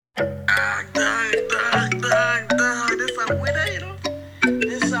This a winner, you know.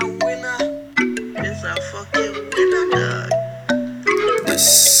 This a winner. This a fucking winner, dog.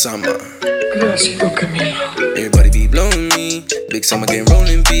 This summer, Gracias, Camilo. everybody be blowing me. Big summer game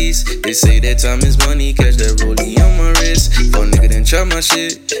rolling peace. They say that time is money, catch that rollie on my wrist. Fuck nigga then chop my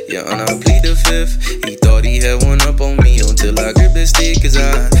shit. Yeah, and I plead the fifth. He thought he had one up on me until I grip that stick, cause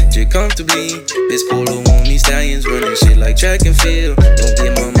I jig comfortably. This polo on me stallions running shit like track and field. Don't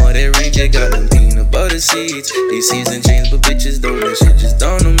get my mother that range, it got them peanut butter seeds. These season chains, but bitches don't, that shit just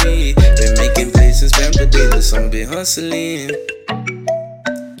dawned on me. Been making plays since spam the daily, some been hustling.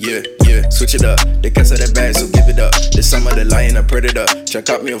 Yeah, switch it up. They cancel that bag, so give it up. This summer, the lion, a predator. Check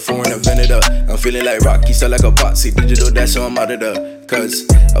out me a foreign, invented up. I'm feeling like Rocky, sell like a boxy. Digital dash, so I'm out of the. Cause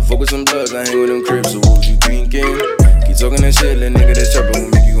I fuck with some bloods, I hang with them cribs, so what was you thinking? Keep talking that shit, little nigga that's trappin'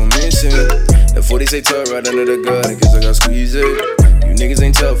 will make you go missing. The 40 say tough right under the gun, in case I got squeeze it. You niggas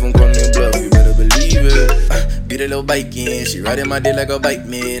ain't tough, I'm calling you bluff, you better believe it. Beat a little bike in, she riding my dick like a bike,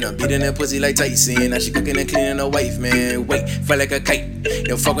 man. I'm beating that pussy like Tyson, now she cooking and cleaning her wife, man. Wait, fly like a kite,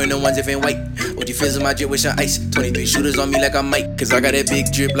 yo fucking the ones if ain't white. OG fizz in my drip with some ice, 23 shooters on me like I might. Cause I got that big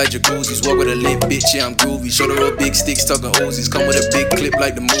drip like jacuzzis, walk with a lit bitch, yeah I'm groovy. Shoulder up big sticks, talking Uzis, come with a big clip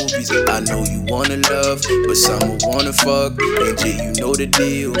like the movies. I know you wanna love, but some will wanna fuck. And J, you know the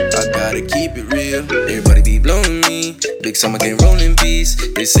deal, I gotta keep it real. Everybody be blowing me. Big summer game rolling peace.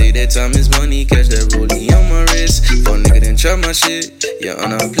 They say that time is money, catch that rollie on my wrist. Fuck nigga then chop my shit. Yeah,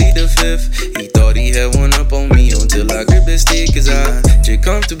 and I plead the fifth. He thought he had one up on me until I grip that stick, cause I jig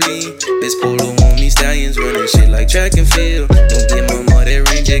comfortably. This polo on me stallions running shit like track and field. Don't get my mother that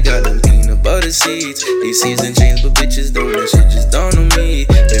range, it got them peanut butter seeds. These season chains, but bitches don't, that shit just dawned on me.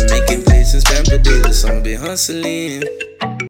 Been making plays since spam the daily, some been hustling.